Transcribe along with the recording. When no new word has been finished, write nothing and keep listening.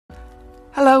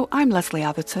Hello, I'm Lesley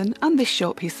Atherton, and this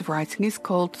short piece of writing is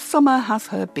called Summer Has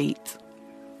Her Beat.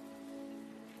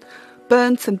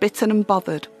 Burnt and bitten and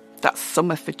bothered. That's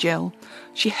summer for Jill.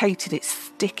 She hated its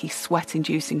sticky,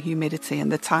 sweat-inducing humidity and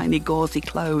the tiny, gauzy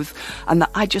clothes and the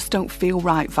I just don't feel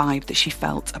right vibe that she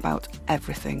felt about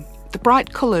everything. The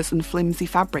bright colours and flimsy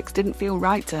fabrics didn't feel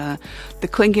right to her. The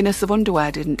clinginess of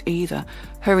underwear didn't either.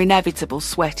 Her inevitable,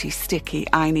 sweaty, sticky,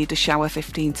 I need a shower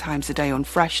 15 times a day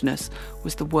unfreshness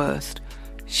was the worst.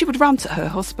 She would rant at her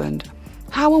husband.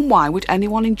 How and why would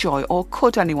anyone enjoy, or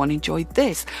could anyone enjoy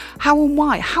this? How and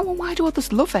why? How and why do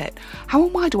others love it? How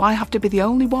and why do I have to be the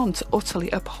only one to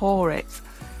utterly abhor it?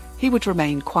 He would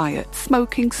remain quiet,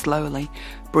 smoking slowly,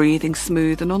 breathing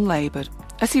smooth and unlaboured,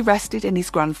 as he rested in his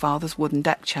grandfather's wooden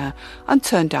deck chair and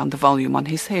turned down the volume on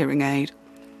his hearing aid.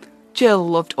 Jill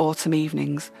loved autumn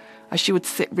evenings, as she would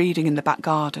sit reading in the back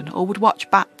garden, or would watch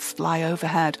bats fly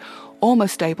overhead,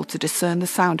 almost able to discern the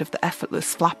sound of the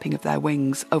effortless flapping of their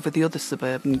wings over the other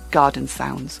suburban garden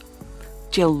sounds.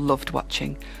 Jill loved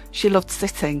watching. She loved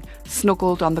sitting,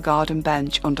 snuggled on the garden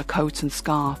bench under coat and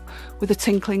scarf, with a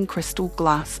tinkling crystal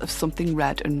glass of something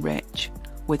red and rich,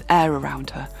 with air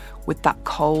around her, with that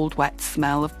cold, wet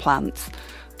smell of plants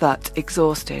that,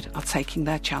 exhausted, are taking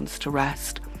their chance to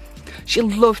rest. She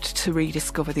loved to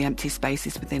rediscover the empty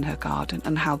spaces within her garden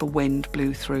and how the wind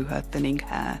blew through her thinning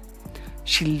hair.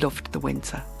 She loved the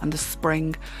winter and the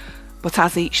spring, but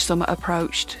as each summer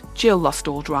approached, Jill lost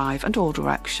all drive and all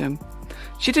direction.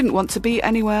 She didn't want to be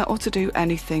anywhere or to do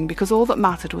anything because all that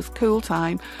mattered was cool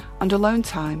time and alone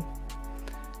time.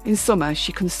 In summer,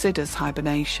 she considers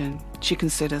hibernation. She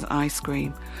considers ice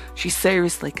cream. She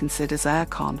seriously considers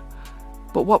aircon.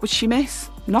 But what would she miss?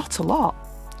 Not a lot.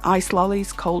 Ice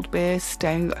lollies, cold beer,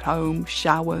 staying at home,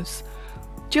 showers.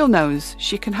 Jill knows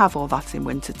she can have all that in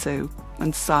winter too,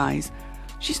 and sighs.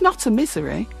 She's not a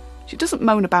misery. She doesn't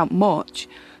moan about much.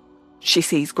 She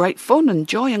sees great fun and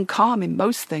joy and calm in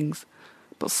most things.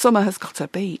 But summer has got her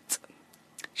beat.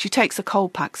 She takes her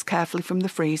cold packs carefully from the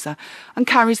freezer and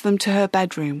carries them to her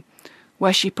bedroom,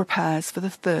 where she prepares for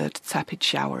the third tepid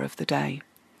shower of the day.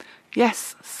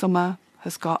 Yes, summer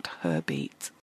has got her beat.